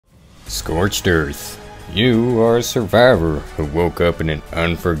Scorched Earth. You are a survivor who woke up in an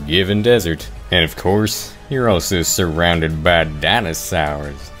unforgiving desert. And of course, you're also surrounded by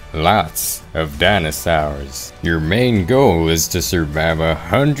dinosaurs. Lots of dinosaurs. Your main goal is to survive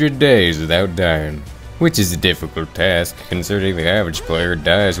 100 days without dying, which is a difficult task considering the average player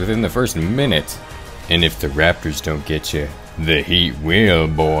dies within the first minute. And if the raptors don't get you, the heat will,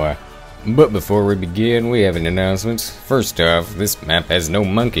 boy. But before we begin, we have an announcement. First off, this map has no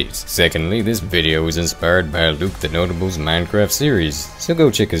monkeys. Secondly, this video was inspired by Luke the Notable's Minecraft series, so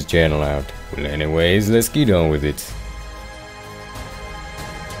go check his channel out. Well anyways, let's get on with it.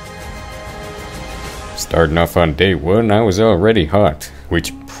 Starting off on day 1, I was already hot,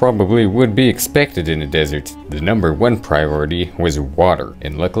 which probably would be expected in a desert. The number 1 priority was water,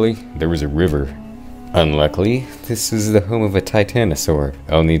 and luckily, there was a river. Unluckily, this is the home of a titanosaur.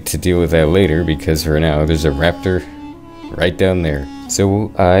 I'll need to deal with that later because for now there's a raptor right down there.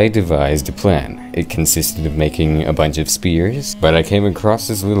 So I devised a plan. It consisted of making a bunch of spears, but I came across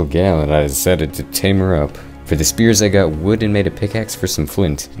this little gal and I decided to tame her up. For the spears I got wood and made a pickaxe for some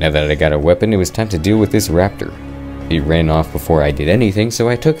flint. Now that I got a weapon, it was time to deal with this raptor. He ran off before I did anything, so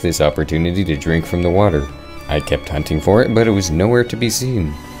I took this opportunity to drink from the water. I kept hunting for it, but it was nowhere to be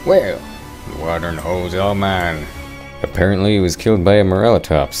seen. Well, the water in the hole's all mine. Apparently it was killed by a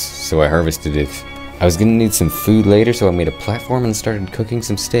morellatops, so I harvested it. I was gonna need some food later, so I made a platform and started cooking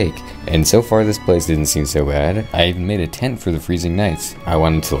some steak. And so far this place didn't seem so bad. I even made a tent for the freezing nights. I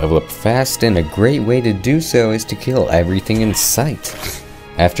wanted to level up fast, and a great way to do so is to kill everything in sight.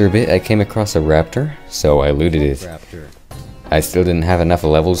 After a bit I came across a raptor, so I looted it. I still didn't have enough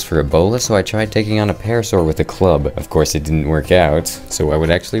levels for Ebola, so I tried taking on a parasaur with a club. Of course it didn't work out, so I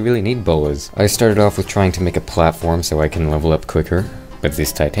would actually really need bolas. I started off with trying to make a platform so I can level up quicker, but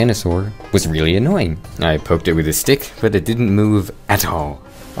this titanosaur was really annoying. I poked it with a stick, but it didn't move at all.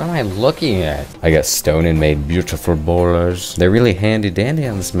 What am I looking at? I got stone and made beautiful bolas. They're really handy dandy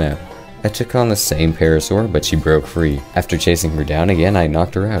on this map. I took on the same parasaur, but she broke free. After chasing her down again, I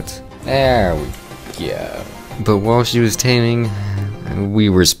knocked her out. There we go. But while she was taming, we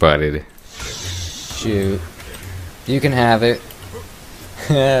were spotted. Shoot. You can have it.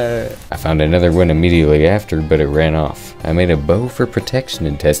 I found another one immediately after, but it ran off. I made a bow for protection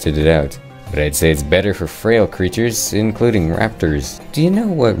and tested it out. But I'd say it's better for frail creatures, including raptors. Do you know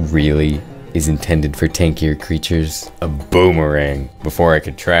what really is intended for tankier creatures? A boomerang. Before I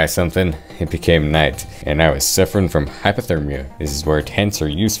could try something, it became night, and I was suffering from hypothermia. This is where tents are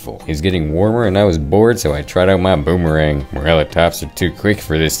useful. It was getting warmer and I was bored, so I tried out my boomerang. Morellatops are too quick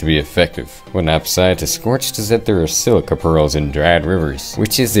for this to be effective. One upside to Scorched is that there are silica pearls in dried rivers,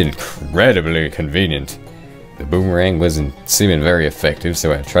 which is incredibly convenient. The boomerang wasn't seeming very effective,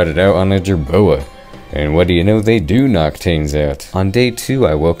 so I tried it out on a jerboa. And what do you know, they do knock things out. On day 2,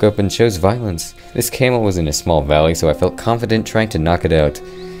 I woke up and chose violence. This camel was in a small valley, so I felt confident trying to knock it out.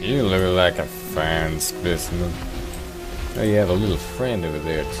 You look like a fine specimen. Oh, you have a little friend over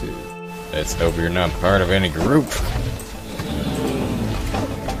there, too. Let's hope you're not part of any group.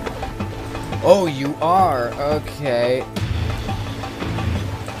 Oh, you are? Okay.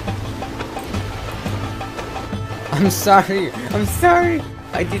 I'm sorry.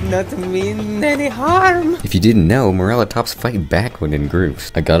 I did not mean any harm. If you didn't know, morellatops fight back when in groups.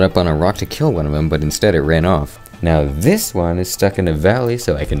 I got up on a rock to kill one of them, but instead it ran off. Now this one is stuck in a valley,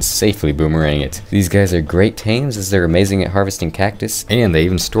 so I can safely boomerang it. These guys are great tames as they're amazing at harvesting cactus, and they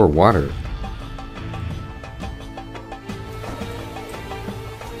even store water.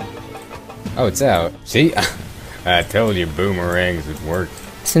 Oh, it's out. See? I told you boomerangs would work.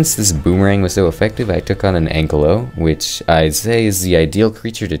 Since this boomerang was so effective, I took on an ankylo, which I'd say is the ideal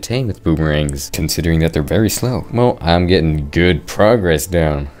creature to tame with boomerangs, considering that they're very slow. Well, I'm getting good progress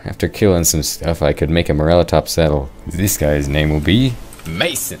down. After killing some stuff, I could make a morellatops saddle. This guy's name will be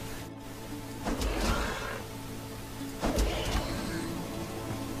Mason.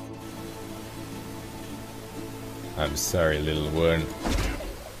 I'm sorry, little one.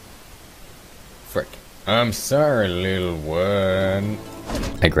 Frick. I'm sorry, little one.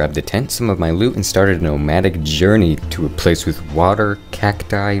 I grabbed the tent, some of my loot, and started a nomadic journey to a place with water,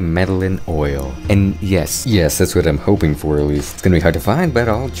 cacti, metal, and oil. And yes, that's what I'm hoping for at least. It's gonna be hard to find, but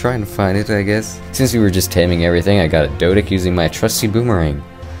I'll try and find it, I guess. Since we were just taming everything, I got a Dodic using my trusty boomerang.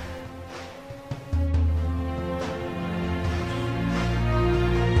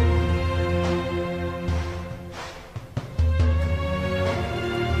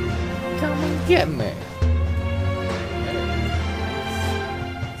 Come and get me.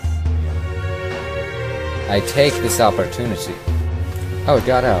 I take this opportunity. Oh, it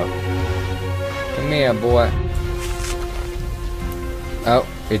got out. Come here, boy. Oh,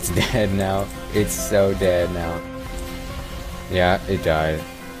 It's dead now. It's so dead now. Yeah, it died.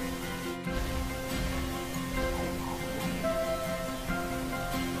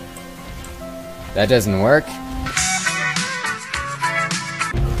 That doesn't work.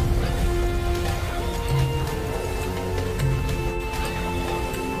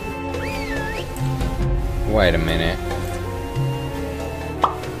 Wait a minute.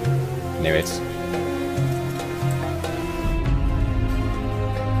 Knew it.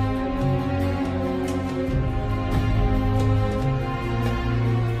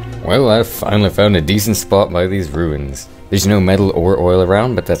 Well, I've finally found a decent spot by these ruins. There's no metal or oil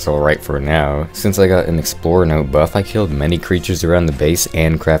around, but that's alright for now. Since I got an Explorer Note buff, I killed many creatures around the base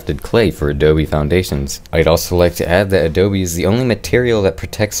and crafted clay for adobe foundations. I'd also like to add that adobe is the only material that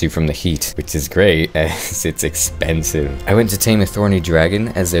protects you from the heat, which is great as it's expensive. I went to tame a thorny dragon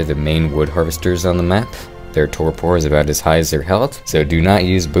as they're the main wood harvesters on the map. Their torpor is about as high as their health, so do not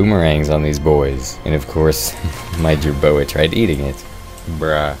use boomerangs on these boys. And of course, my jerboa tried eating it.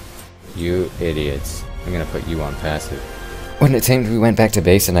 Bruh. You idiots. I'm gonna put you on passive. When it tamed, we went back to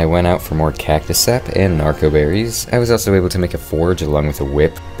base and I went out for more cactus sap and narco berries. I was also able to make a forge along with a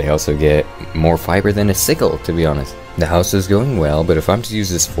whip. They also get more fiber than a sickle, to be honest. The house is going well, but if I'm to use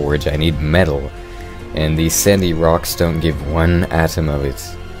this forge, I need metal. And these sandy rocks don't give one atom of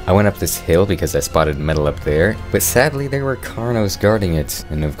it. I went up this hill because I spotted metal up there, but sadly there were Carnos guarding it,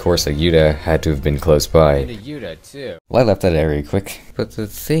 and of course a Yuta had to have been close by. And a Yuta too. Well, I left that area quick. But the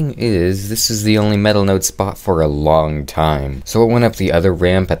thing is, this is the only metal node spot for a long time. So I went up the other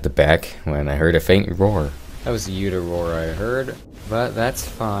ramp at the back when I heard a faint roar. That was the Yuta roar I heard, but that's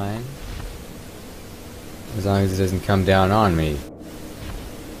fine. As long as it doesn't come down on me.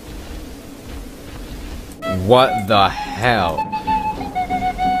 What the hell?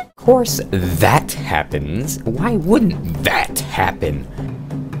 Of course that happens. Why wouldn't that happen?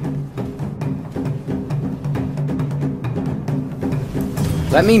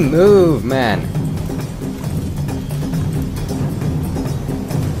 Let me move, man.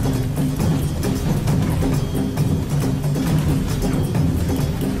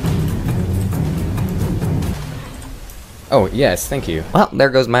 Oh, yes, thank you. Well, there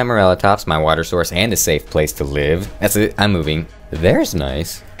goes my Morellatops, my water source, and a safe place to live. That's it, I'm moving. There's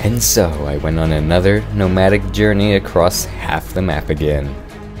nice. And so, I went on another nomadic journey across half the map again.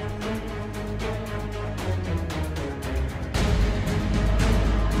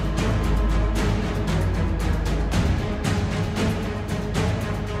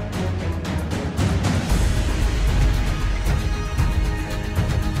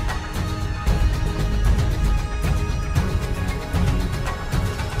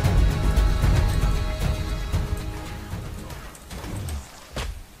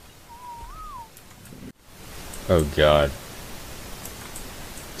 Oh god.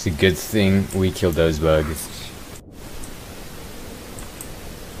 It's a good thing we killed those bugs.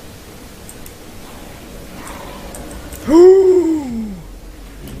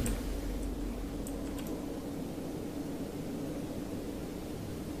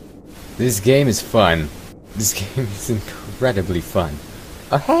 This game is fun. This game is incredibly fun.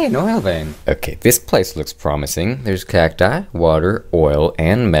 Oh hey, an oil vein. Okay, this place looks promising. There's cacti, water, oil,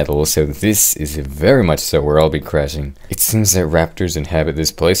 and metal, so this is very much so where I'll be crashing. It seems that raptors inhabit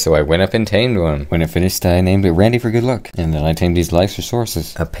this place, so I went up and tamed one. When I finished, I named it Randy for good luck, and then I tamed these life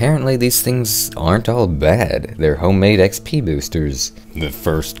resources. Apparently these things aren't all bad. They're homemade XP boosters. The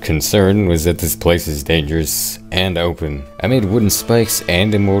first concern was that this place is dangerous and open. I made wooden spikes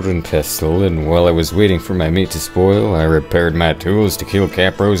and a mortar pestle, and while I was waiting for my meat to spoil, I repaired my tools to kill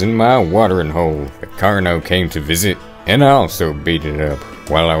capros in my watering hole. A Carno came to visit, and I also beat it up.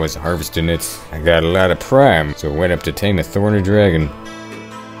 While I was harvesting it, I got a lot of prime, so I went up to tame a thorny dragon.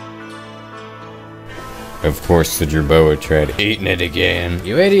 Of course, the jerboa tried eating it again.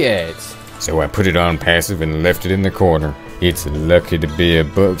 You idiots! So I put it on passive and left it in the corner. It's lucky to be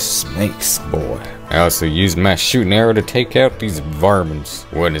above snakes, boy. I also used my shooting arrow to take out these varmints.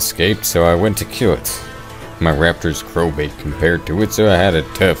 One escaped, so I went to kill it. My raptor's crowbait compared to it, so I had a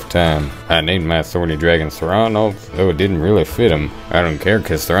tough time. I named my thorny dragon Thron, although it didn't really fit him. I don't care,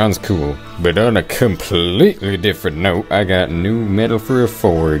 cause Thron's cool. But on a completely different note, I got new metal for a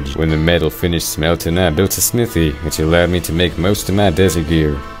forge. When the metal finished smelting, I built a smithy, which allowed me to make most of my desert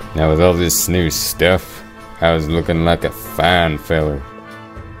gear. Now with all this new stuff, I was looking like a fine feller.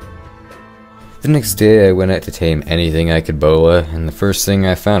 The next day I went out to tame anything I could boa, and the first thing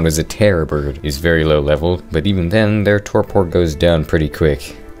I found was a terror bird. He's very low level, but even then their torpor goes down pretty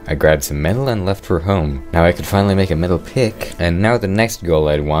quick. I grabbed some metal and left for home. Now I could finally make a metal pick, and now the next goal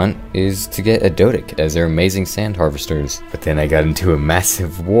I'd want is to get a Dodic, as they're amazing sand harvesters. But then I got into a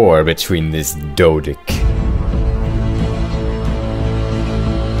massive war between this Dodic.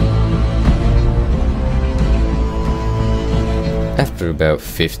 After about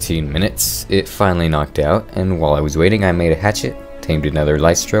 15 minutes, it finally knocked out, and while I was waiting I made a hatchet, tamed another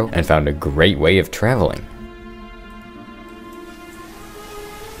Lystro, and found a great way of traveling.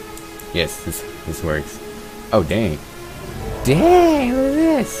 Yes, this works. Oh dang. Dang, look at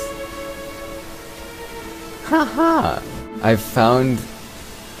this! Haha! I've found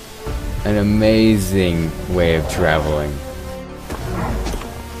an amazing way of traveling.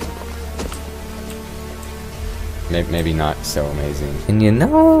 Maybe not so amazing. And you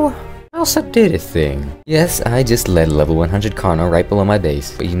know, I also did a thing. Yes, I just led a level 100 Carno right below my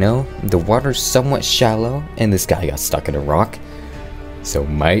base. But you know, the water's somewhat shallow, and this guy got stuck in a rock. So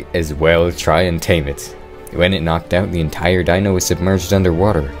might as well try and tame it. When it knocked out, the entire dino was submerged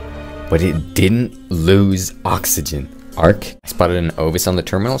underwater. But it didn't lose oxygen. ARK. I spotted an Ovis on the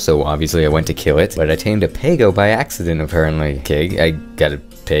terminal, so obviously I went to kill it. But I tamed a Pago by accident, apparently. Okay, I got a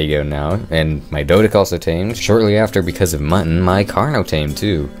Pago now, and my Dodic also tamed. Shortly after, because of Mutton, my Carno tamed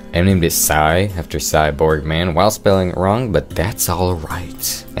too. I named it Psy, after Cyborg Man, while spelling it wrong, but that's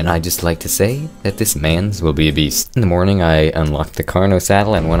alright. And I just like to say that this man's will be a beast. In the morning, I unlocked the Carno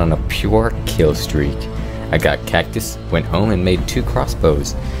saddle and went on a pure kill streak. I got Cactus, went home, and made 2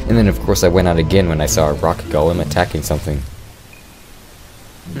 crossbows. And then of course I went out again when I saw a rock golem attacking something.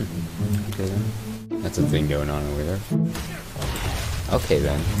 Okay then. That's a thing going on over there. Okay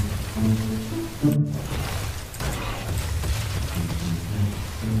then.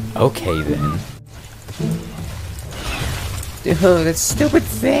 Okay then. Dude, that stupid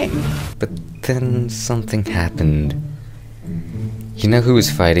thing! But then something happened. You know who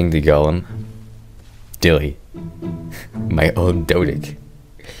was fighting the golem? Dilly. My old Dodic.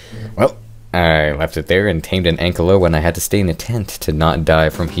 Well, I left it there and tamed an Ankylo when I had to stay in a tent to not die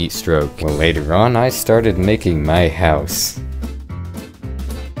from heat stroke. Well, later on I started making my house.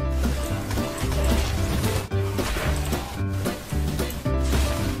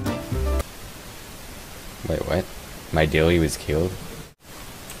 Wait, what? My Dilly was killed?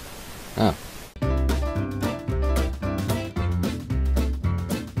 Oh.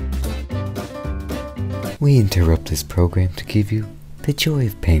 We interrupt this program to give you The Joy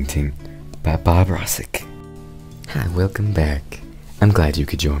of Painting by Bob Rossick. Hi, welcome back. I'm glad you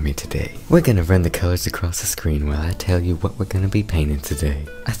could join me today. We're gonna run the colors across the screen while I tell you what we're gonna be painting today.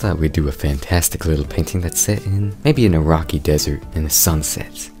 I thought we'd do a fantastic little painting that's set in maybe in a rocky desert in the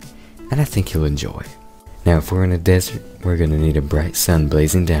sunset, and I think you'll enjoy. Now if we're in a desert, we're gonna need a bright sun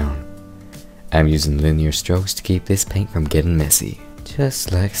blazing down. I'm using linear strokes to keep this paint from getting messy,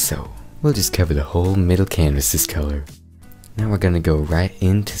 just like so. We'll just cover the whole middle canvas this color. Now we're gonna go right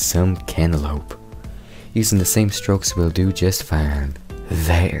into some cantaloupe. Using the same strokes will do just fine.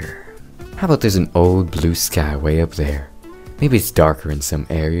 There. How about there's an old blue sky way up there? Maybe it's darker in some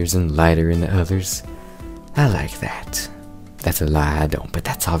areas and lighter in the others. I like that. That's a lie, I don't, but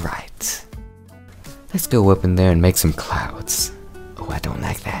that's alright. Let's go up in there and make some clouds. Oh, I don't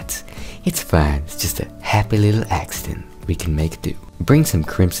like that. It's fine, it's just a happy little accident we can make do. Bring some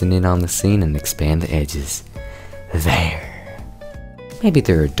crimson in on the scene and expand the edges. There. Maybe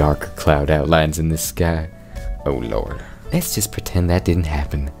there are darker cloud outlines in this sky. Oh lord. Let's just pretend that didn't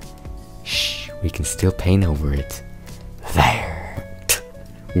happen. Shh, we can still paint over it. There.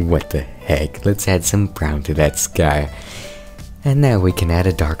 What the heck, let's add some brown to that sky. And now we can add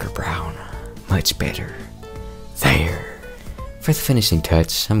a darker brown. Much better. There. For the finishing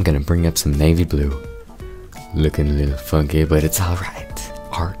touch, I'm gonna bring up some navy blue. Looking a little funky, but it's alright.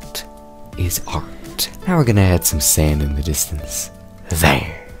 Art is art. Now we're gonna add some sand in the distance.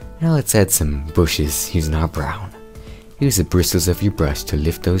 There. Now let's add some bushes using our brown. Use the bristles of your brush to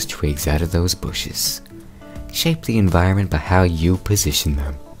lift those twigs out of those bushes. Shape the environment by how you position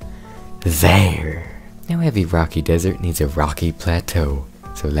them. There. Now every rocky desert needs a rocky plateau,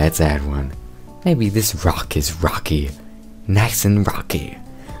 so let's add one. Maybe this rock is rocky. Nice and rocky.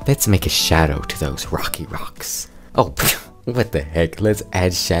 Let's make a shadow to those rocky rocks. Oh, what the heck, let's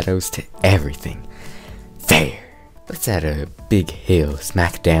add shadows to everything. There. Let's add a big hill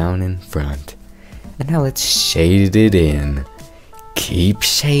smack down in front. And now let's shade it in. Keep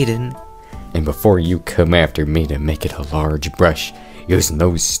shading. And before you come after me to make it a large brush, using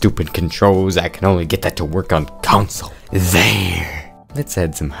those stupid controls, I can only get that to work on console. There. Let's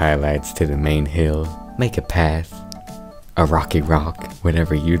add some highlights to the main hill. Make a path. A rocky rock,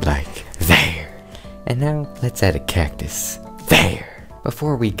 whatever you'd like. There. And now let's add a cactus. There.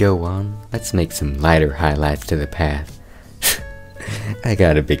 Before we go on, let's make some lighter highlights to the path. I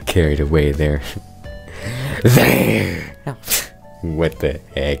got a bit carried away there. There! Oh, what the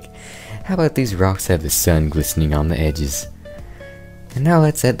heck? How about these rocks have the sun glistening on the edges? And now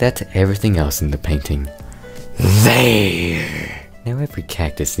let's add that to everything else in the painting. There! Now every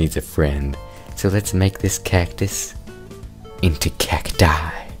cactus needs a friend, so let's make this cactus into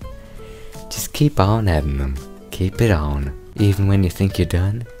cacti. Just keep on adding them. Keep it on. Even when you think you're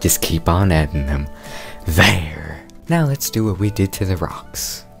done, just keep on adding them. There! Now let's do what we did to the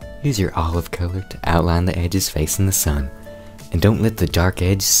rocks. Use your olive color to outline the edges facing the sun, and don't let the dark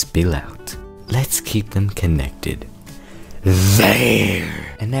edge spill out. Let's keep them connected.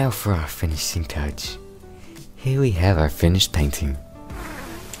 There! And now for our finishing touch. Here we have our finished painting.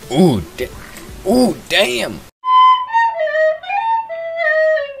 Ooh, damn!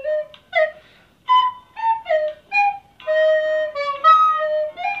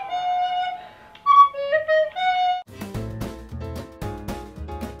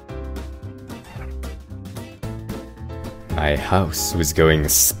 My house was going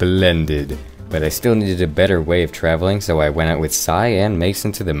splendid, but I still needed a better way of traveling, so I went out with Cy and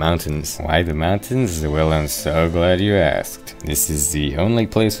Mason to the mountains. Why the mountains? Well, I'm so glad you asked. This is the only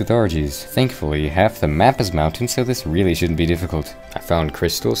place with orgies. Thankfully, half the map is mountains, so this really shouldn't be difficult. I found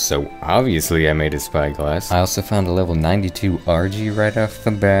crystals, so obviously I made a spyglass. I also found a level 92 RG right off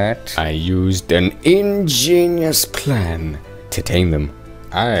the bat. I used an ingenious plan to tame them.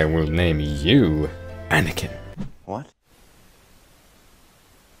 I will name you Anakin. What?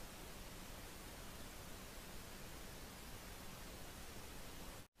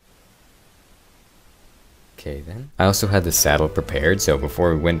 Okay then. I also had the saddle prepared, so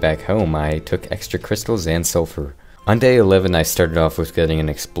before we went back home, I took extra crystals and sulfur. On day 11, I started off with getting an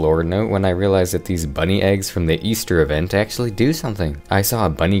explorer note when I realized that these bunny eggs from the Easter event actually do something. I saw a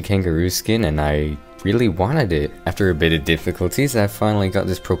bunny kangaroo skin and I really wanted it. After a bit of difficulties, I finally got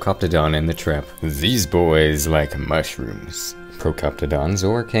this Procoptodon in the trap. These boys like mushrooms. Procoptodons,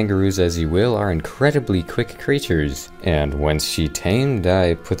 or kangaroos as you will, are incredibly quick creatures. And once she tamed,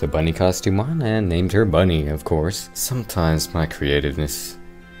 I put the bunny costume on and named her Bunny, of course. Sometimes my creativeness,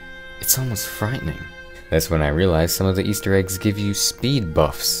 it's almost frightening. That's when I realized some of the Easter eggs give you speed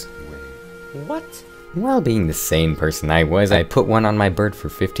buffs. What? Well, being the sane person I was, I put one on my bird for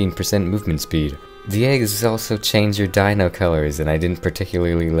 15% movement speed. The eggs also change your dino colors, and I didn't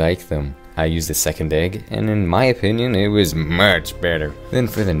particularly like them. I used a second egg, and in my opinion, it was much better. Then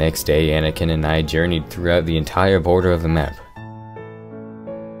for the next day, Anakin and I journeyed throughout the entire border of the map.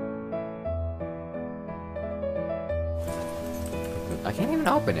 I can't even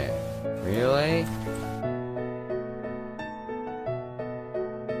open it. Really?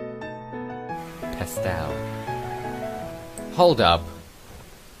 Pastel. Hold up.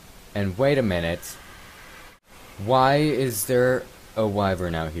 And wait a minute. Why is there a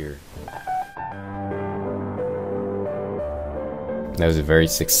wyvern out here? That was a very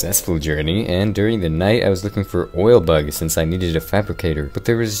successful journey, and during the night I was looking for oil bug since I needed a fabricator, but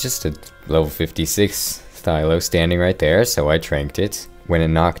there was just a level 56 Thylo standing right there, so I tranked it. When it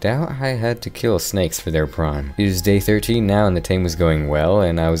knocked out, I had to kill snakes for their prime. It was day 13 now and the tame was going well,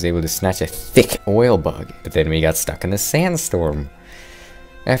 and I was able to snatch a thick oil bug, but then we got stuck in a sandstorm.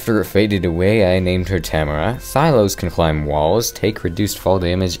 After it faded away, I named her Tamara. Thylos can climb walls, take reduced fall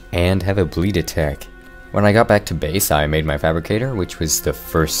damage, and have a bleed attack. When I got back to base, I made my fabricator, which was the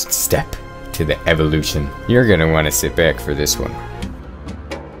first step to the evolution. You're gonna want to sit back for this one.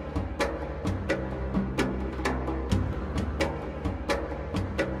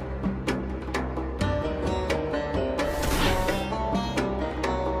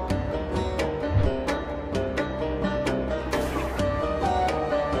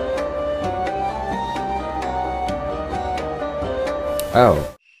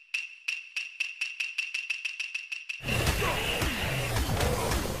 Oh.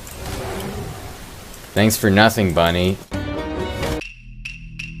 Thanks for nothing, Bunny.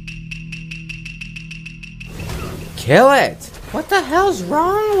 Kill it! What the hell's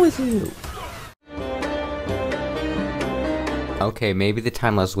wrong with you? Okay, maybe the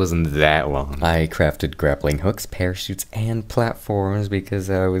time lapse wasn't that long. I crafted grappling hooks, parachutes, and platforms because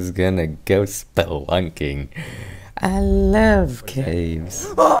I was gonna go spelunking. I love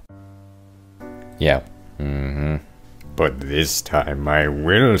caves. Yeah. But this time I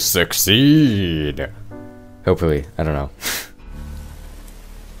will succeed. Hopefully, I don't know.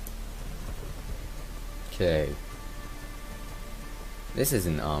 Okay. This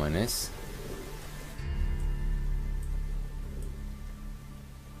isn't ominous.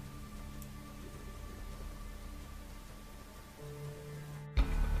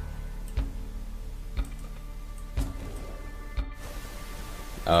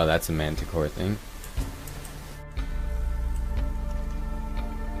 Oh, that's a manticore thing.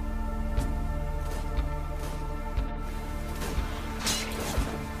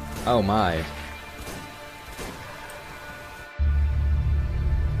 Oh my.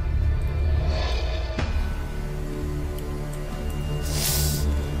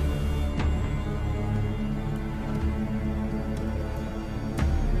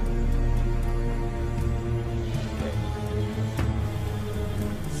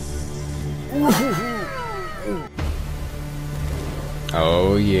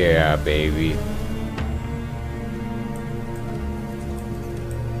 Oh yeah, baby.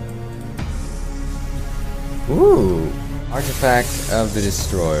 Ooh, artifact of the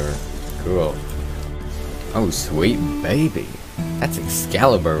destroyer. Cool. Oh, sweet baby. That's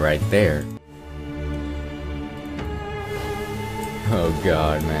Excalibur right there. Oh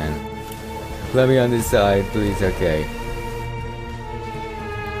god, man. Let me on this side, please. Okay.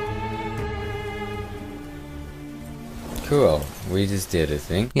 Cool. We just did a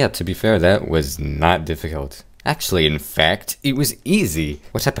thing. Yeah, to be fair, that was not difficult. Actually, in fact, it was easy.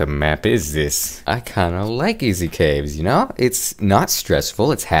 What type of map is this? I kinda like easy caves, you know? It's not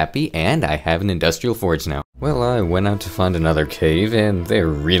stressful, it's happy, and I have an industrial forge now. Well, I went out to find another cave, and they're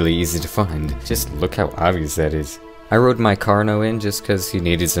really easy to find. Just look how obvious that is. I rode my Carno in just cause he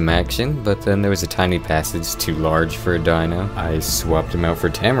needed some action, but then there was a tiny passage too large for a dino. I swapped him out for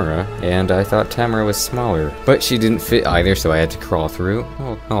Tamara, and I thought Tamara was smaller. But she didn't fit either, so I had to crawl through.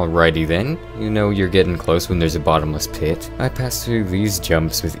 Oh, alrighty then. You know you're getting close when there's a bottomless pit. I passed through these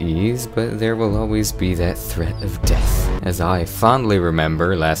jumps with ease, but there will always be that threat of death. As I fondly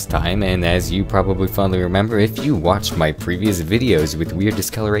remember last time, and as you probably fondly remember if you watched my previous videos with weird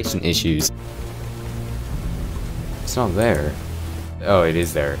discoloration issues. It's not there. Oh, it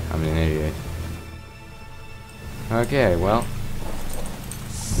is there. I'm an idiot. Okay, well.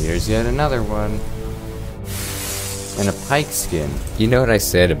 Here's yet another one. And a pike skin. You know what I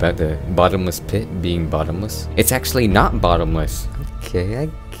said about the bottomless pit being bottomless? It's actually not bottomless. Okay, I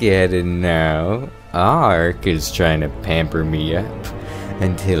get it now. ARK is trying to pamper me up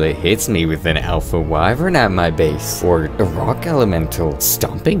until it hits me with an alpha wyvern at my base. Or a rock elemental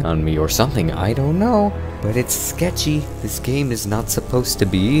stomping on me or something, I don't know. But it's sketchy. This game is not supposed to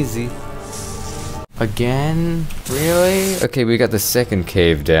be easy. Again? Really? Okay, we got the second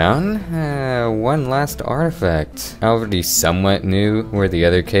cave down. One last artifact. I already somewhat knew where the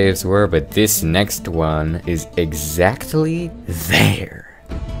other caves were, but this next one is exactly there.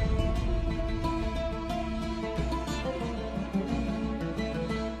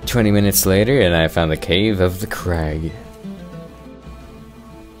 "20 minutes later, and I found the cave of the crag.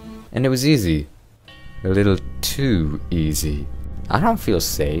 And it was easy. A little too easy. I don't feel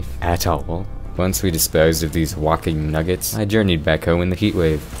safe at all. Once we disposed of these walking nuggets, I journeyed back home in the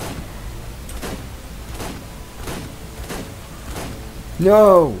heatwave.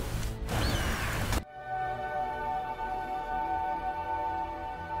 No!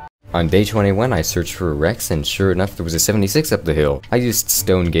 On day 21, I searched for a Rex, and sure enough, there was a 76 up the hill. I used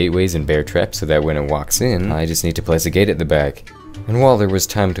stone gateways and bear traps so that when it walks in, I just need to place a gate at the back. And while there was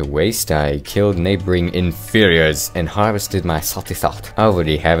time to waste, I killed neighboring inferiors and harvested my salty salt. I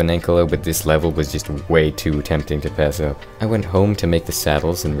already have an ankylo, but this level was just way too tempting to pass up. I went home to make the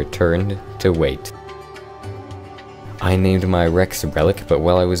saddles and returned to wait. I named my Rex Relic, but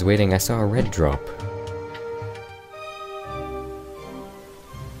while I was waiting, I saw a red drop.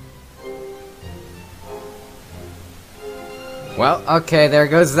 Well, okay, there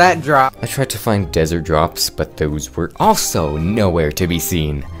goes that drop. I tried to find desert drops, but those were also nowhere to be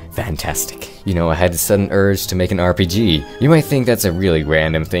seen. Fantastic. You know, I had a sudden urge to make an RPG. You might think that's a really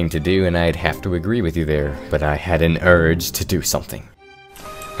random thing to do, and I'd have to agree with you there, but I had an urge to do something.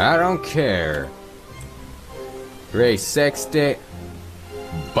 I don't care. Ray Sextet.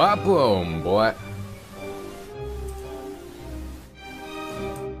 Ba-boom, boy.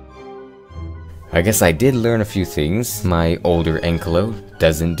 I guess I did learn a few things. My older ankylo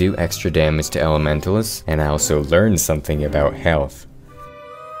doesn't do extra damage to elementals, and I also learned something about health.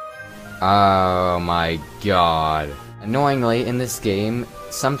 Oh my god. Annoyingly, in this game,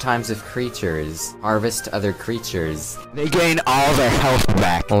 sometimes if creatures harvest other creatures, they gain all their health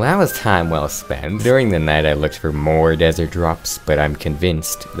back. Well, that was time well spent. During the night I looked for more desert drops, but I'm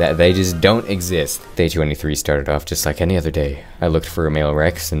convinced that they just don't exist. Day 23 started off just like any other day. I looked for a male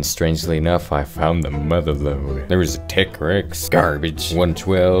Rex, and strangely enough, I found the motherlode. There was a Tech Rex, garbage,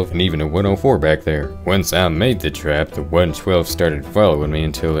 112, and even a 104 back there. Once I made the trap, the 112 started following me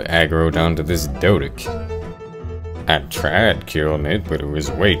until it aggroed onto this Dodic. I tried killing it, but it was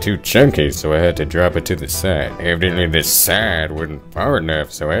way too chunky, so I had to drop it to the side. Evidently the side wasn't far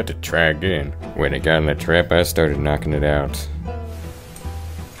enough, so I had to try again. When it got in the trap, I started knocking it out.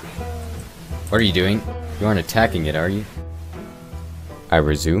 What are you doing? You aren't attacking it, are you? I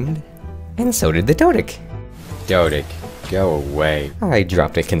resumed, and so did the Dodic. Dodic, go away. I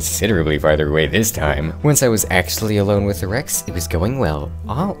dropped it considerably farther away this time. Once I was actually alone with the Rex, it was going well,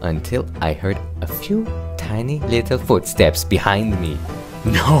 all until I heard a few tiny little footsteps behind me.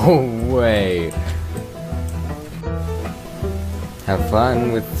 No way! Have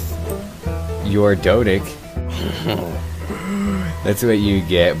fun with your Dodic. That's what you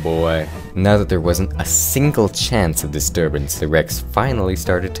get, boy. Now that there wasn't a single chance of disturbance, the Rex finally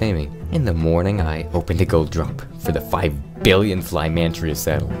started taming. In the morning, I opened a gold drop for the 5 billion Flymantria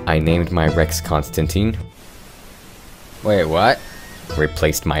saddle. I named my Rex Constantine. Wait, what?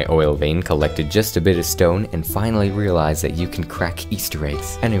 Replaced my oil vein, collected just a bit of stone, and finally realized that you can crack Easter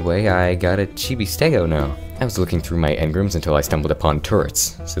eggs. Anyway, I got a chibi stego now. I was looking through my engrams until I stumbled upon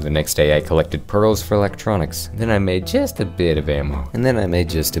turrets, so the next day I collected pearls for electronics. Then I made just a bit of ammo, and then I made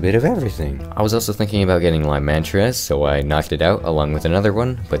just a bit of everything. I was also thinking about getting Lymantria, so I knocked it out along with another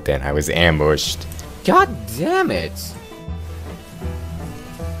one, but then I was ambushed. God damn it!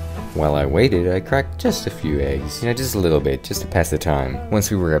 While I waited, I cracked just a few eggs. Just a little bit, just to pass the time.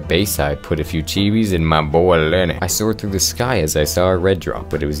 Once we were at base, I put a few chibis in my boy Lenny. I soared through the sky as I saw a red drop,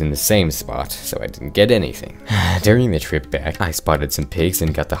 but it was in the same spot, so I didn't get anything. During the trip back, I spotted some pigs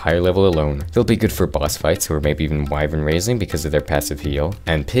and got the higher level alone. They'll be good for boss fights, or maybe even wyvern raising because of their passive heal.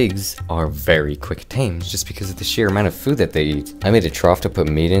 And pigs are very quick tames, just because of the sheer amount of food that they eat. I made a trough to put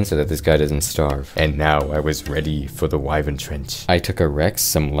meat in so that this guy doesn't starve. And now I was ready for the wyvern trench. I took a Rex,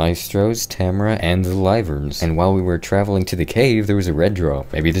 some Lystros, Tamara, and the Wyverns. And while we were traveling to the cave, there was a red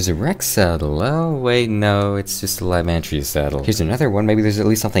drop. Maybe there's a Rex saddle. Oh, wait, no, it's just a Lymantria saddle. Here's another one. Maybe there's at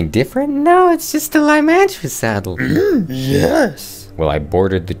least something different. No, it's just a Lymantria saddle. Yes! Well, I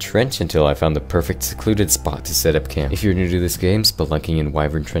boarded the trench until I found the perfect secluded spot to set up camp. If you're new to this game, spelunking in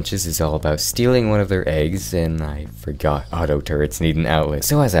wyvern trenches is all about stealing one of their eggs, and I forgot auto turrets need an outlet.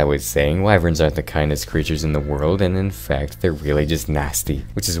 So as I was saying, wyverns aren't the kindest creatures in the world, and in fact, they're really just nasty.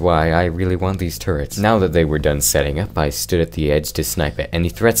 Which is why I really want these turrets. Now that they were done setting up, I stood at the edge to snipe at any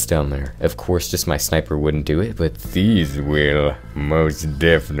threats down there. Of course, just my sniper wouldn't do it, but these will, most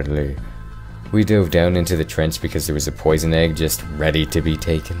definitely. We dove down into the trench because there was a poison egg just ready to be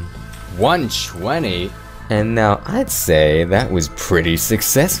taken. 120? And now I'd say that was pretty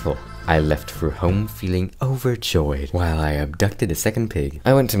successful. I left for home feeling overjoyed while I abducted a second pig.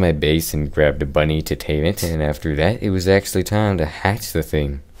 I went to my base and grabbed a bunny to tame it, and after that it was actually time to hatch the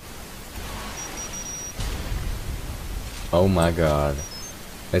thing. Oh my god.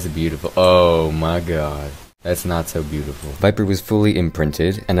 That's beautiful. Oh my god. That's not so beautiful. Viper was fully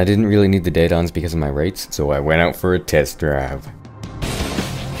imprinted, and I didn't really need the dead-ons because of my rates, so I went out for a test drive.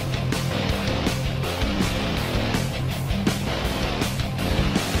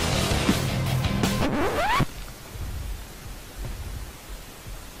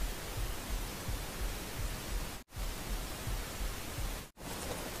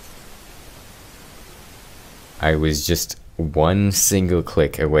 I was just one single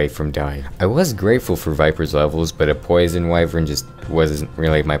click away from dying. I was grateful for Viper's levels, but a poison wyvern just wasn't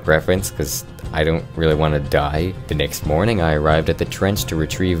really my preference because I don't really want to die. The next morning I arrived at the trench to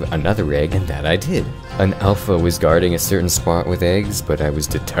retrieve another egg, and that I did. An alpha was guarding a certain spot with eggs, but I was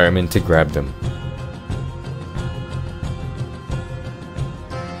determined to grab them.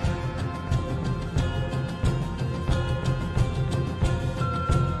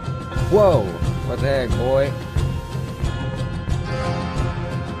 Whoa! What the heck, boy?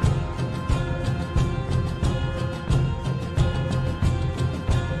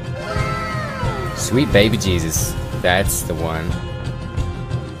 Sweet baby Jesus. That's the one.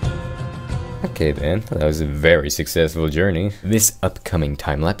 Okay then, that was a very successful journey. This upcoming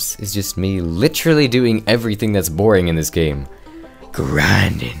time-lapse is just me literally doing everything that's boring in this game.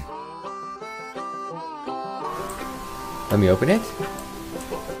 Grinding. Let me open it?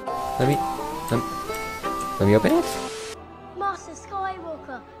 Let me open it? Master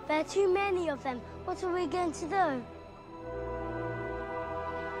Skywalker, there are too many of them. What are we going to do?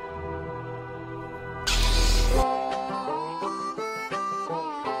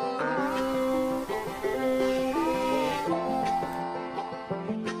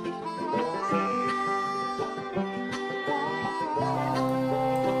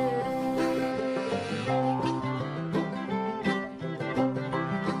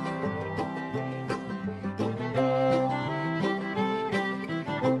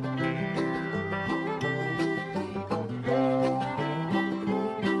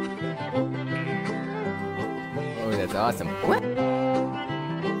 awesome. What?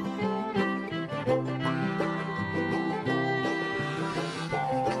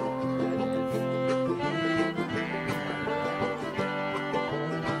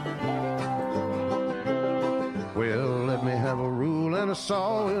 Well, let me have a rule and a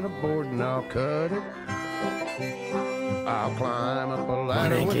saw and a board and I'll cut it. I'll climb up a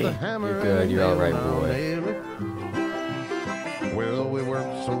ladder with a hammer. You're good, you're alright, boy. Well, we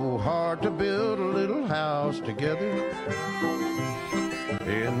worked so hard to build a little house together.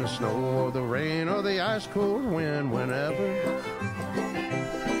 In the snow or the rain or the ice cold wind, whenever.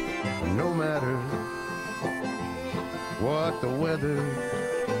 No matter what the weather.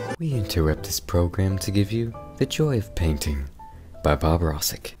 We interrupt this program to give you The Joy of Painting by Bob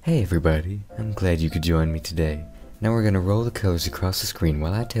Rossick. Hey everybody, I'm glad you could join me today. Now we're gonna roll the colors across the screen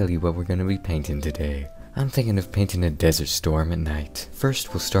while I tell you what we're gonna be painting today. I'm thinking of painting a desert storm at night. First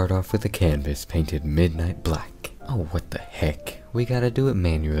we'll start off with a canvas painted midnight black. Oh, what the heck. We gotta do it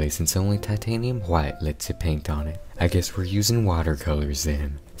manually since only titanium white lets you paint on it. I guess we're using watercolors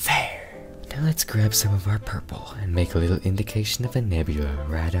then. There. Now let's grab some of our purple and make a little indication of a nebula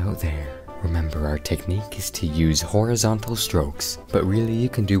right out there. Remember, our technique is to use horizontal strokes, but really you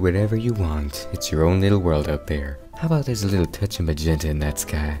can do whatever you want. It's your own little world out there. How about there's a little touch of magenta in that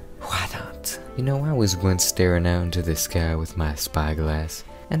sky? Why not? You know, I was once staring out into the sky with my spyglass,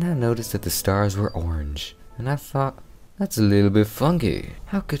 and I noticed that the stars were orange, and I thought, that's a little bit funky.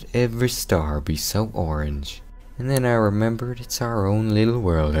 How could every star be so orange? And then I remembered it's our own little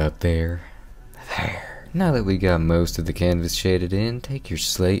world out there. There. Now that we got most of the canvas shaded in, take your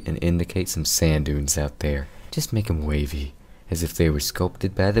slate and indicate some sand dunes out there. Just make them wavy, as if they were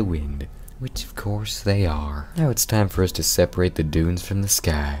sculpted by the wind, which of course they are. Now it's time for us to separate the dunes from the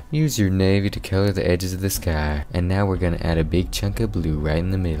sky. Use your navy to color the edges of the sky, and now we're gonna add a big chunk of blue right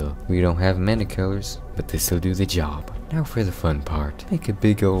in the middle. We don't have many colors, but this'll do the job. Now for the fun part. Make a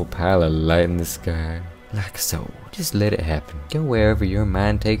big old pile of light in the sky. Like so. Just let it happen. Go wherever your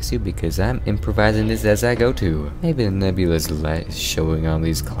mind takes you because I'm improvising this as I go too. Maybe the nebula's light is showing on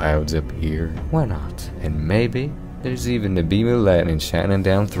these clouds up here. Why not? And maybe there's even a beam of lightning shining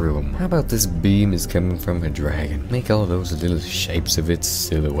down through them. How about this beam is coming from a dragon? Make all those little shapes of its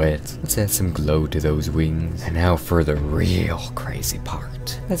silhouette. Let's add some glow to those wings. And now for the real crazy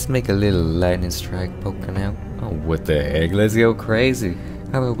part. Let's make a little lightning strike poking out. Oh, what the heck? Let's go crazy.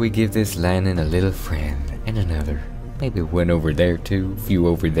 How about we give this lightning a little friend? And another. Maybe one over there too, a few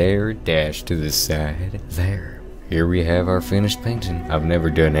over there, dash to the side. There. Here we have our finished painting. I've never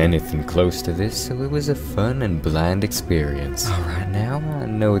done anything close to this, so it was a fun and blind experience. Alright now, I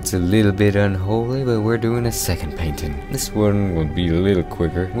know it's a little bit unholy, but we're doing a second painting. This one will be a little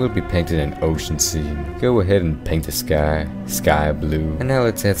quicker. We'll be painting an ocean scene. Go ahead and paint the sky blue. And now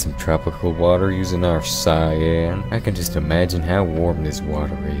let's add some tropical water using our cyan. I can just imagine how warm this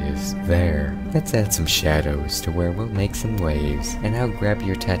water is. There. Let's add some shadows to where we'll make some waves. And now grab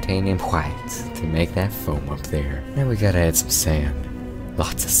your titanium white to make that foam up there. Now we gotta add some sand.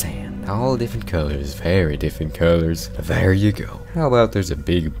 Lots of sand. All different colors, very different colors. There you go. How about there's a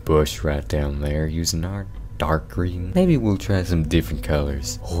big bush right down there using our dark green? Maybe we'll try some different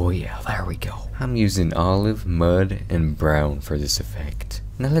colors. Oh yeah, there we go. I'm using olive, mud, and brown for this effect.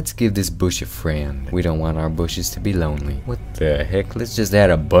 Now let's give this bush a friend. We don't want our bushes to be lonely. What the heck? Let's just add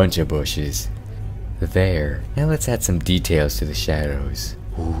a bunch of bushes. There. Now let's add some details to the shadows.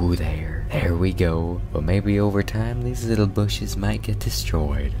 Ooh, there. There we go. But maybe over time these little bushes might get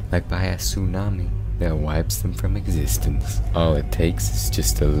destroyed. Like by a tsunami that wipes them from existence. All it takes is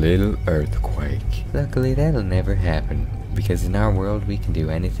just a little earthquake. Luckily that'll never happen. Because in our world we can do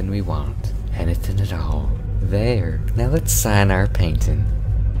anything we want. Anything at all. There. Now let's sign our painting.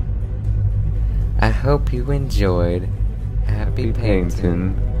 I hope you enjoyed. Happy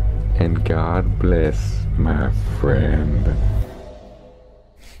painting. And God bless, my friend.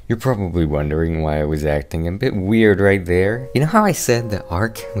 You're probably wondering why I was acting a bit weird right there. You know how I said the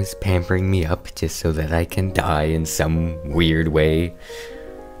ARK was pampering me up just so that I can die in some weird way?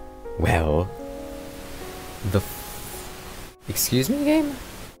 Well, excuse me, game?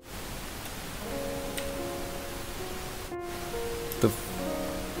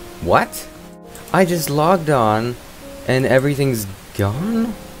 What? I just logged on and everything's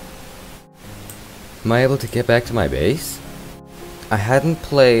gone? Am I able to get back to my base? I hadn't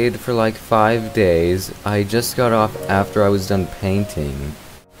played for like 5 days. I just got off after I was done painting.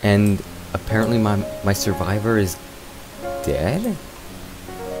 And apparently my survivor is dead?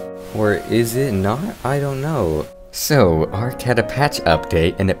 Or is it not? I don't know. So, ARK had a patch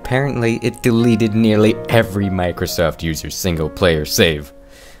update and apparently it deleted nearly every Microsoft user's single player save.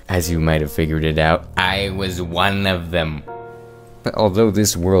 As you might have figured it out, I was one of them. But although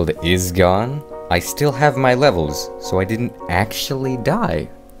this world is gone, I still have my levels, so I didn't actually die.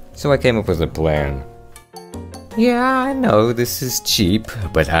 So I came up with a plan. Yeah, I know this is cheap,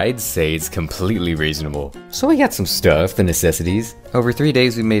 but I'd say it's completely reasonable. So we got some stuff, the necessities. Over 3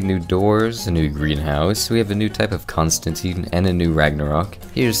 days we made new doors, a new greenhouse, we have a new type of Constantine, and a new Ragnarok.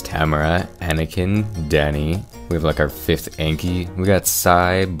 Here's Tamara, Anakin, Danny. We have like our 5th Anki. We got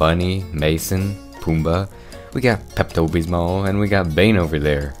Sai, Bunny, Mason, Pumbaa. We got Pepto-Bismol, and we got Bane over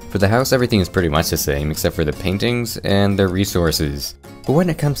there. For the house, everything is pretty much the same, except for the paintings and the resources. But when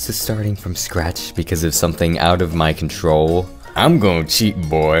it comes to starting from scratch because of something out of my control, I'm gonna cheat,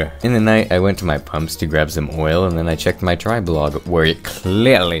 boy. In the night, I went to my pumps to grab some oil, and then I checked my tribe log, where it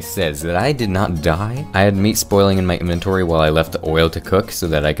clearly says that I did not die. I had meat spoiling in my inventory while I left the oil to cook so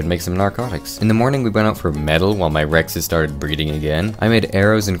that I could make some narcotics. In the morning, we went out for metal while my Rexes started breeding again. I made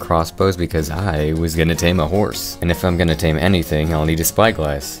arrows and crossbows because I was gonna tame a horse. And if I'm gonna tame anything, I'll need a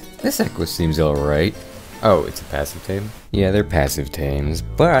spyglass. This Equus seems alright. Oh, it's a passive tame? Yeah, they're passive tames,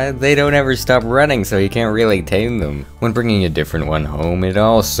 but they don't ever stop running, so you can't really tame them. When bringing a different one home, it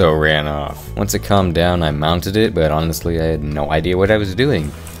also ran off. Once it calmed down, I mounted it, but honestly, I had no idea what I was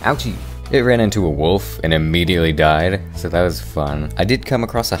doing. Ouchie! It ran into a wolf and immediately died, so that was fun. I did come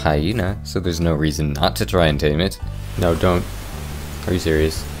across a hyena, so there's no reason not to try and tame it. No, don't. Are you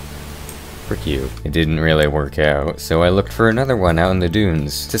serious? Frick you. It didn't really work out, so I looked for another one out in the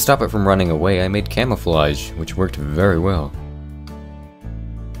dunes. To stop it from running away, I made camouflage, which worked very well.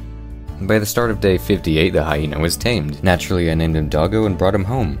 By the start of day 58, the hyena was tamed. Naturally, I named him Doggo and brought him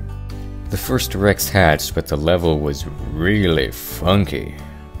home. The first Rex hatched, but the level was really funky.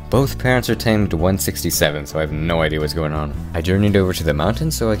 Both parents are tamed to 167, so I have no idea what's going on. I journeyed over to the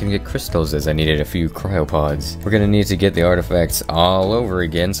mountains so I can get crystals, as I needed a few cryopods. We're gonna need to get the artifacts all over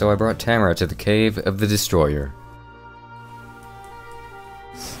again, so I brought Tamara to the cave of the Destroyer.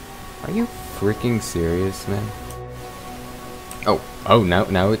 Are you freaking serious, man? Oh,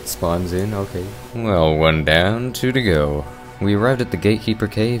 now it spawns in, okay. Well, 1 down, 2 to go. We arrived at the Gatekeeper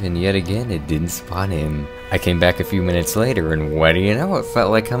Cave, and yet again, it didn't spawn in. I came back a few minutes later, and what do you know, it felt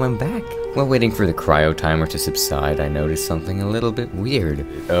like coming back. While waiting for the cryo timer to subside, I noticed something a little bit weird.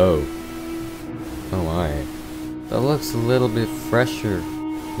 Oh my. That looks a little bit fresher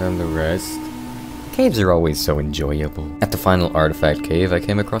than the rest. Caves are always so enjoyable. At the final artifact cave, I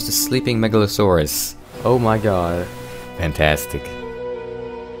came across a sleeping Megalosaurus. Oh my god. Fantastic.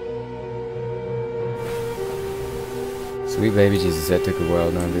 Sweet baby Jesus, that took a while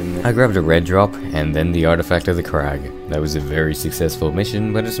now, didn't it? I grabbed a red drop, and then the artifact of the crag. That was a very successful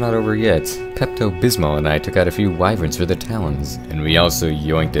mission, but it's not over yet. Pepto-Bismol and I took out a few wyverns for the talons, and we also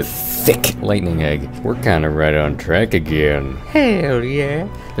yoinked a thick lightning egg. We're kinda right on track again. Hell yeah!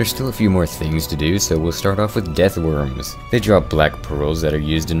 There's still a few more things to do, so we'll start off with death worms. They drop black pearls that are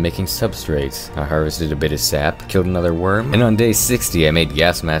used in making substrates. I harvested a bit of sap, killed another worm, and on day 60 I made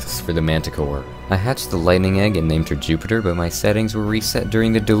gas masks for the manticore. I hatched the lightning egg and named her Jupiter, but my settings were reset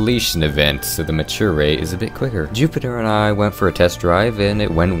during the deletion event, so the mature rate is a bit quicker. Jupiter and I went for a test drive, and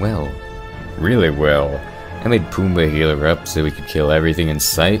it went well. Really well. I made Pumbaa heal her up so we could kill everything in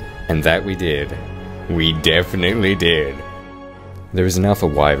sight, and that we did. We definitely did. There was an alpha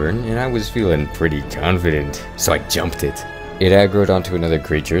wyvern, and I was feeling pretty confident, so I jumped it. It aggroed onto another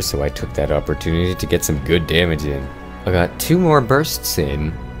creature, so I took that opportunity to get some good damage in. I got 2 more bursts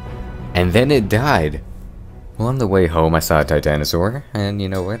in, and then it died. Well, on the way home I saw a Titanosaur, and you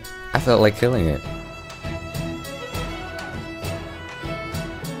know what? I felt like killing it.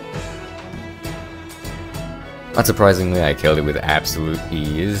 Unsurprisingly, I killed it with absolute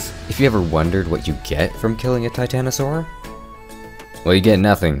ease. If you ever wondered what you get from killing a Titanosaur, well, you get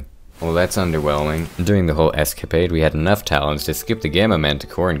nothing. Well, that's underwhelming. During the whole escapade, we had enough talons to skip the Gamma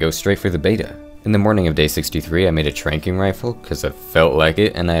Manticore and go straight for the Beta. In the morning of day 63, I made a tranking rifle, because I felt like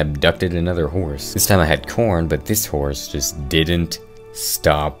it, and I abducted another horse. This time I had corn, but this horse just didn't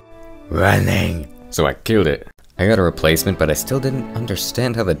stop running. So I killed it. I got a replacement, but I still didn't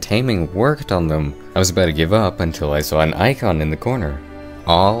understand how the taming worked on them. I was about to give up until I saw an icon in the corner.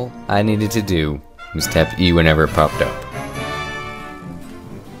 All I needed to do was tap E whenever it popped up.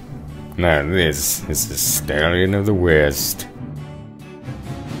 Now this is the Stallion of the West.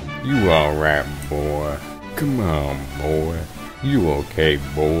 You alright, boy? Come on, boy. You okay,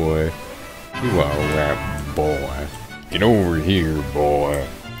 boy? You alright, boy? Get over here, boy.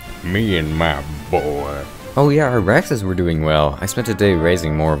 Me and my boy. Oh yeah, our Rexes were doing well. I spent a day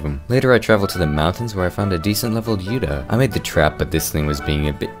raising more of them. Later I traveled to the mountains where I found a decent leveled Yuta. I made the trap, but this thing was being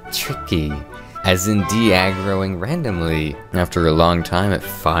a bit tricky. As in de-aggroing randomly. After a long time, it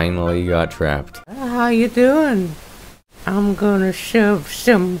finally got trapped. How you doing? I'm gonna shove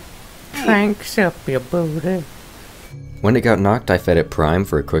some tranks up your booty. When it got knocked, I fed it prime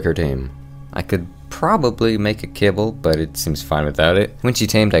for a quicker tame. I could probably make a kibble, but it seems fine without it. When she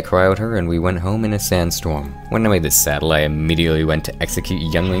tamed, I cryoed her and we went home in a sandstorm. When I made the saddle, I immediately went to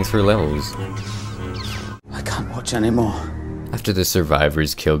execute younglings for levels. I can't watch anymore. After the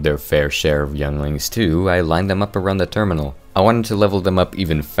survivors killed their fair share of younglings too, I lined them up around the terminal. I wanted to level them up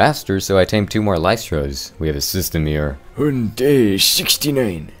even faster, so I tamed 2 more Lystros. We have a system here. On day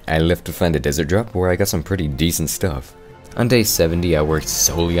 69, I left to find a desert drop where I got some pretty decent stuff. On day 70, I worked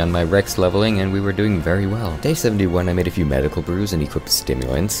solely on my Rex leveling and we were doing very well. Day 71, I made a few medical brews and equipped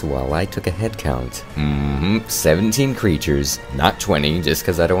stimulants while I took a head count. 17 creatures, not 20, just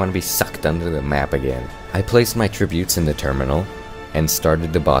cause I don't want to be sucked under the map again. I placed my tributes in the terminal and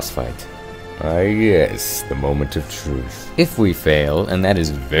started the boss fight. Ah yes, the moment of truth. If we fail, and that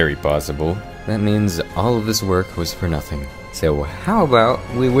is very possible, that means all of this work was for nothing. So how about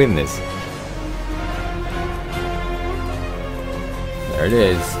we win this? There it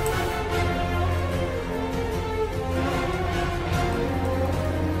is.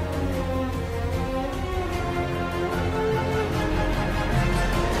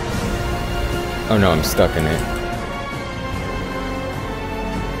 Oh no, I'm stuck in it.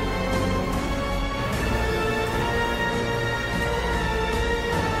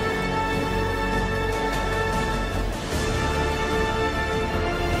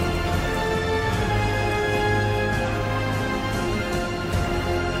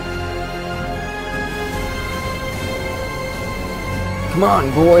 Come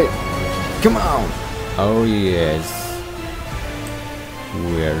on, boy! Come on! Oh yes.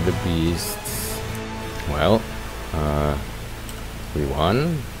 We're the beasts. Well, we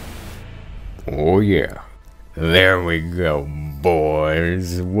won? Oh yeah. There we go,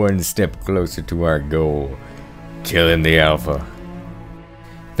 boys. One step closer to our goal. Killing the Alpha.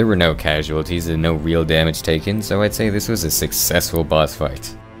 There were no casualties and no real damage taken, so I'd say this was a successful boss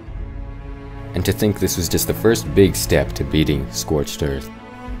fight. And to think this was just the first big step to beating Scorched Earth.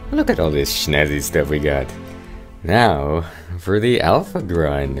 Look at all this snazzy stuff we got. Now, for the Alpha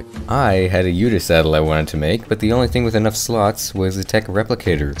grind. I had a Yuta saddle I wanted to make, but the only thing with enough slots was a tech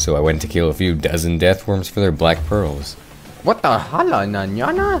replicator, so I went to kill a few dozen deathworms for their black pearls. What the hala,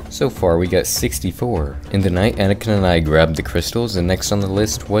 Nanyana? So far we got 64. In the night, Anakin and I grabbed the crystals, and next on the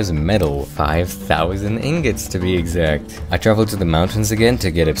list was metal. 5,000 ingots to be exact. I traveled to the mountains again to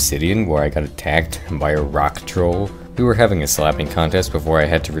get obsidian, where I got attacked by a rock troll. We were having a slapping contest before I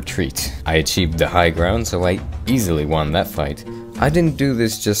had to retreat. I achieved the high ground, so I easily won that fight. I didn't do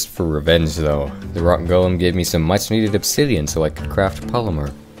this just for revenge though. The rock golem gave me some much needed obsidian so I could craft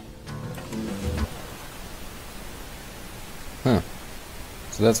polymer. Huh.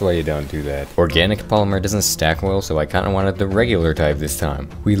 So that's why you don't do that. Organic polymer doesn't stack well, so I kinda wanted the regular type this time.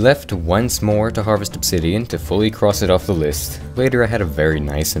 We left once more to harvest obsidian to fully cross it off the list. Later I had a very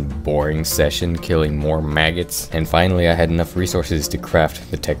nice and boring session killing more maggots, and finally I had enough resources to craft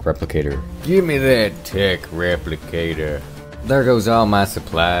the tech replicator. Give me that tech replicator. There goes all my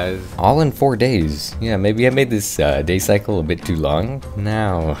supplies. All in 4 days. Yeah, maybe I made this day cycle a bit too long.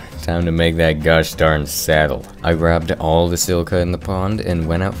 Now, time to make that gosh darn saddle. I grabbed all the silica in the pond and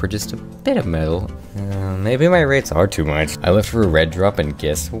went out for just a bit of metal. Maybe my rates are too much. I left for a red drop and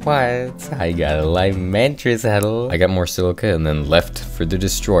guess what? I got a live mantra saddle. I got more silica and then left for the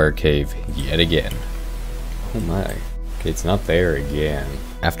destroyer cave yet again. Oh my. Okay, it's not there again.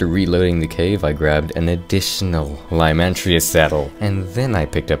 After reloading the cave, I grabbed an additional Lymantria saddle, and then I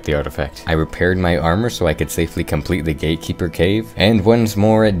picked up the artifact. I repaired my armor so I could safely complete the Gatekeeper cave, and once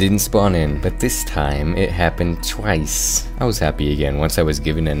more it didn't spawn in, but this time it happened twice. I was happy again once I was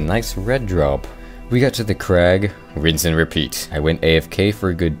given a nice red drop. We got to the crag, rinse and repeat. I went AFK for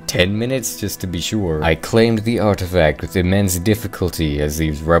a good 10 minutes just to be sure. I claimed the artifact with immense difficulty as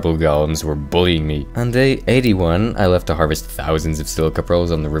these rebel golems were bullying me. On day 81, I left to harvest thousands of silica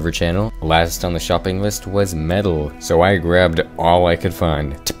pearls on the river channel. Last on the shopping list was metal, so I grabbed all I could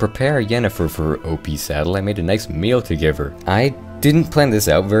find. To prepare Yennefer for her OP saddle, I made a nice meal to give her. I didn't plan this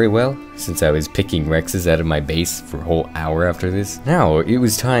out very well, since I was picking Rexes out of my base for a whole hour after this. Now, it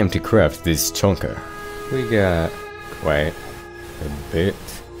was time to craft this chunker. We got quite a bit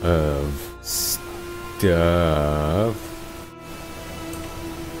of stuff.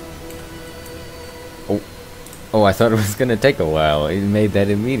 Oh, I thought it was gonna take a while. It made that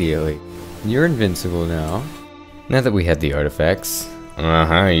immediately. You're invincible now. Now that we had the artifacts,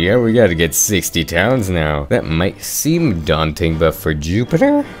 Yeah, we gotta get 60 towns now. That might seem daunting, but for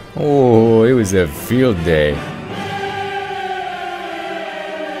Jupiter? Oh, it was a field day.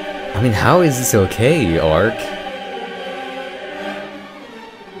 I mean, how is this okay, ARK?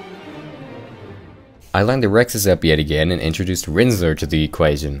 I lined the Rexes up yet again and introduced Rinsler to the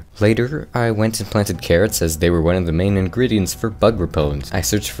equation. Later, I went and planted carrots as they were one of the main ingredients for bug repellent. I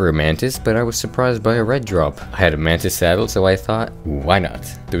searched for a mantis, but I was surprised by a red drop. I had a mantis saddle, so I thought, why not?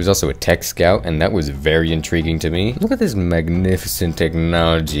 There was also a tech scout, and that was very intriguing to me. Look at this magnificent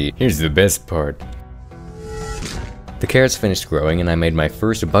technology. Here's the best part. The carrots finished growing, and I made my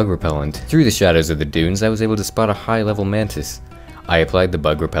first bug repellent. Through the shadows of the dunes, I was able to spot a high-level mantis. I applied the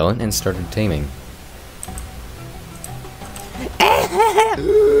bug repellent and started taming.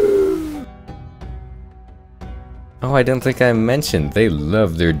 Oh, I don't think I mentioned, they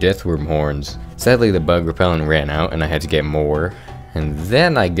love their deathworm horns. Sadly, the bug repellent ran out and I had to get more, and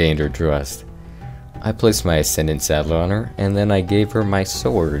then I gained her trust. I placed my ascendant saddle on her, and then I gave her my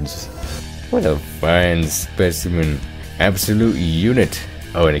swords. What a fine specimen. Absolute unit.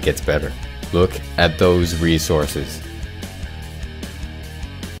 Oh, and it gets better. Look at those resources.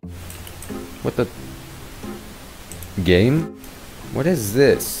 What the... Game? What is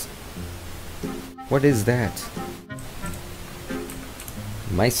this? What is that?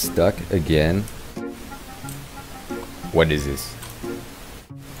 Am I stuck again? What is this?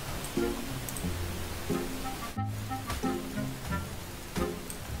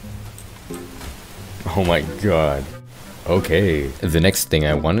 Oh my god. Okay. The next thing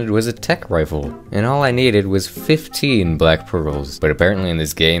I wanted was a tech rifle, and all I needed was 15 black pearls. But apparently in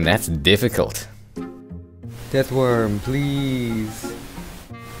this game, that's difficult. Deathworm, please.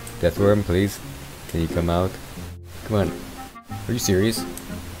 Deathworm, please. Can you come out? Come on. Are you serious?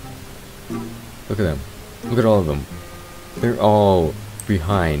 Look at them. Look at all of them. They're all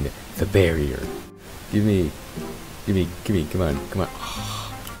behind the barrier. Give me, come on, come on.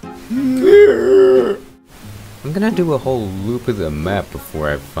 I'm gonna do a whole loop of the map before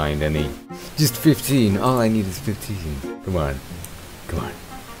I find any. Just 15, all I need is 15. Come on, come on,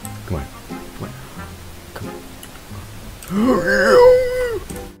 come on, come on, come on.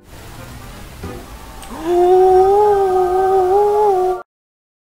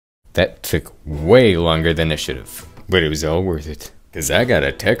 That took way longer than it should have, but it was all worth it. Cause I got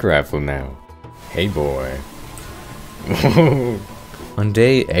a tech rifle now. Hey boy. On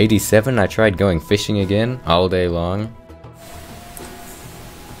day 87, I tried going fishing again, all day long.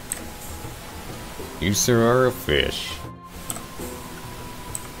 You sir are a fish.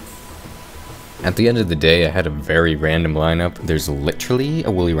 At the end of the day, I had a very random lineup. There's literally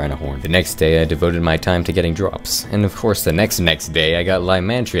a woolly rhino horn. The next day, I devoted my time to getting drops. And of course, the next day, I got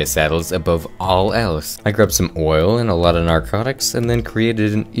Lymantria saddles above all else. I grabbed some oil and a lot of narcotics, and then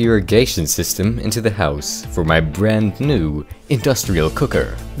created an irrigation system into the house for my brand new industrial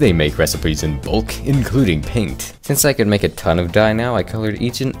cooker. They make recipes in bulk, including paint. Since I could make a ton of dye now, I colored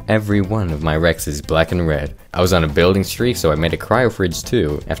each and every one of my Rexes black and red. I was on a building streak, so I made a cryo fridge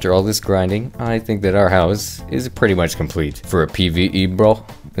too. After all this grinding, I think that our house is pretty much complete. For a PvE brawl,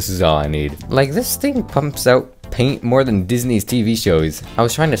 this is all I need. Like, this thing pumps out paint more than Disney's TV shows. I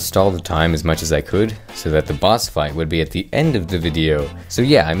was trying to stall the time as much as I could, so that the boss fight would be at the end of the video. So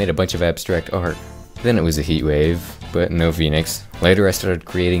yeah, I made a bunch of abstract art. Then it was a heat wave, but no Phoenix. Later I started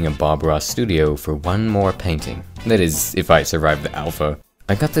creating a Bob Ross studio for one more painting. That is, if I survive the alpha.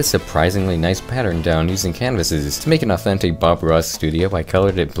 I got this surprisingly nice pattern down using canvases. To make an authentic Bob Ross studio, I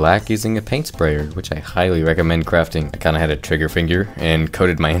colored it black using a paint sprayer, which I highly recommend crafting. I kinda had a trigger finger and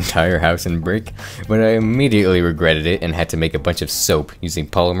coated my entire house in brick, but I immediately regretted it and had to make a bunch of soap using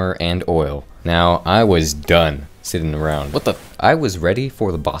polymer and oil. Now, I was done sitting around. What the? I was ready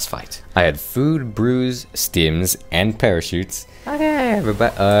for the boss fight. I had food, brews, stims, and parachutes. Okay,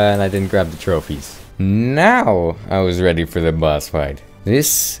 everybody, and I didn't grab the trophies. Now, I was ready for the boss fight.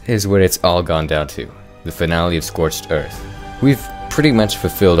 This is what it's all gone down to. The finale of Scorched Earth. We've pretty much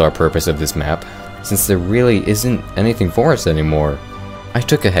fulfilled our purpose of this map, since there really isn't anything for us anymore. I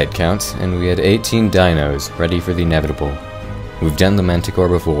took a head count, and we had 18 dinos ready for the inevitable. We've done the Manticore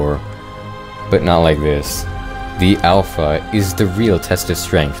before, but not like this. The Alpha is the real test of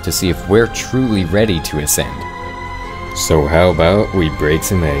strength to see if we're truly ready to ascend. So how about we break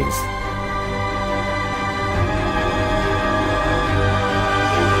some eggs?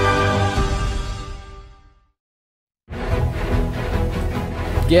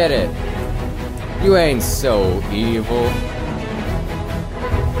 Get it! You ain't so evil.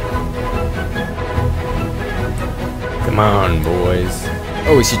 Come on, boys.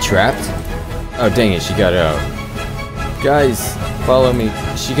 Oh, is she trapped? Oh, dang it, she got out. Guys, Follow me.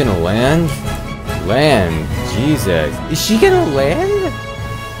 Is she gonna land? Land. Jesus. Is she gonna land?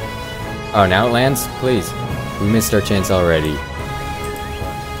 Oh, now it lands? Please. We missed our chance already.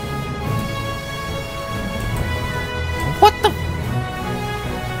 What the?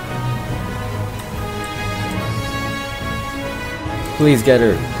 Please get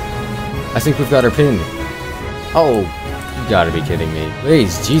her. I think we've got her pinned. Oh, you gotta be kidding me.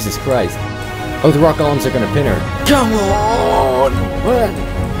 Please, Jesus Christ. Oh, the rock golems are gonna pin her. Come on!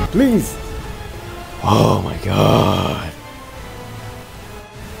 Run! Please! Oh my god.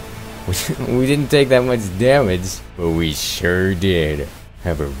 We didn't take that much damage, but we sure did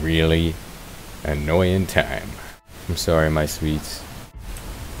have a really annoying time. I'm sorry, my sweets.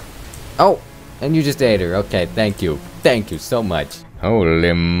 Oh, and you just ate her. Okay, thank you. Thank you so much.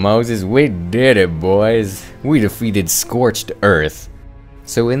 Holy Moses, we did it, boys. We defeated Scorched Earth.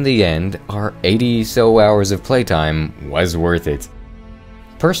 So in the end, our 80-so hours of playtime was worth it.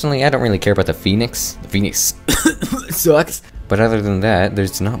 Personally, I don't really care about the Phoenix. The Phoenix sucks. But other than that,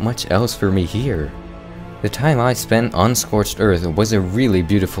 there's not much else for me here. The time I spent on Scorched Earth was a really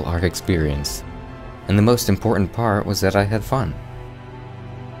beautiful ARK experience. And the most important part was that I had fun.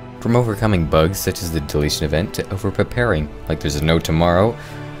 From overcoming bugs such as the deletion event to over-preparing like there's no tomorrow,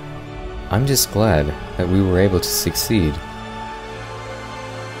 I'm just glad that we were able to succeed.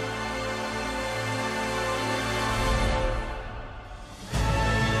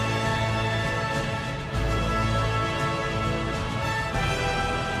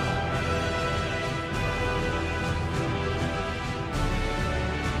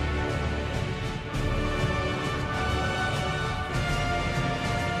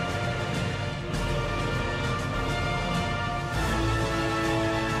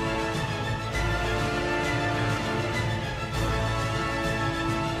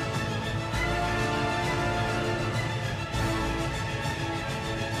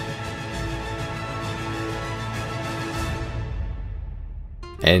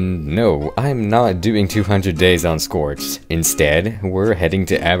 And no, I'm not doing 200 days on Scorched. Instead, we're heading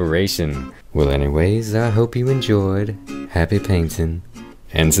to Aberration. Well anyways, I hope you enjoyed. Happy painting.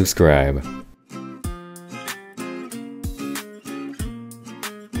 And subscribe.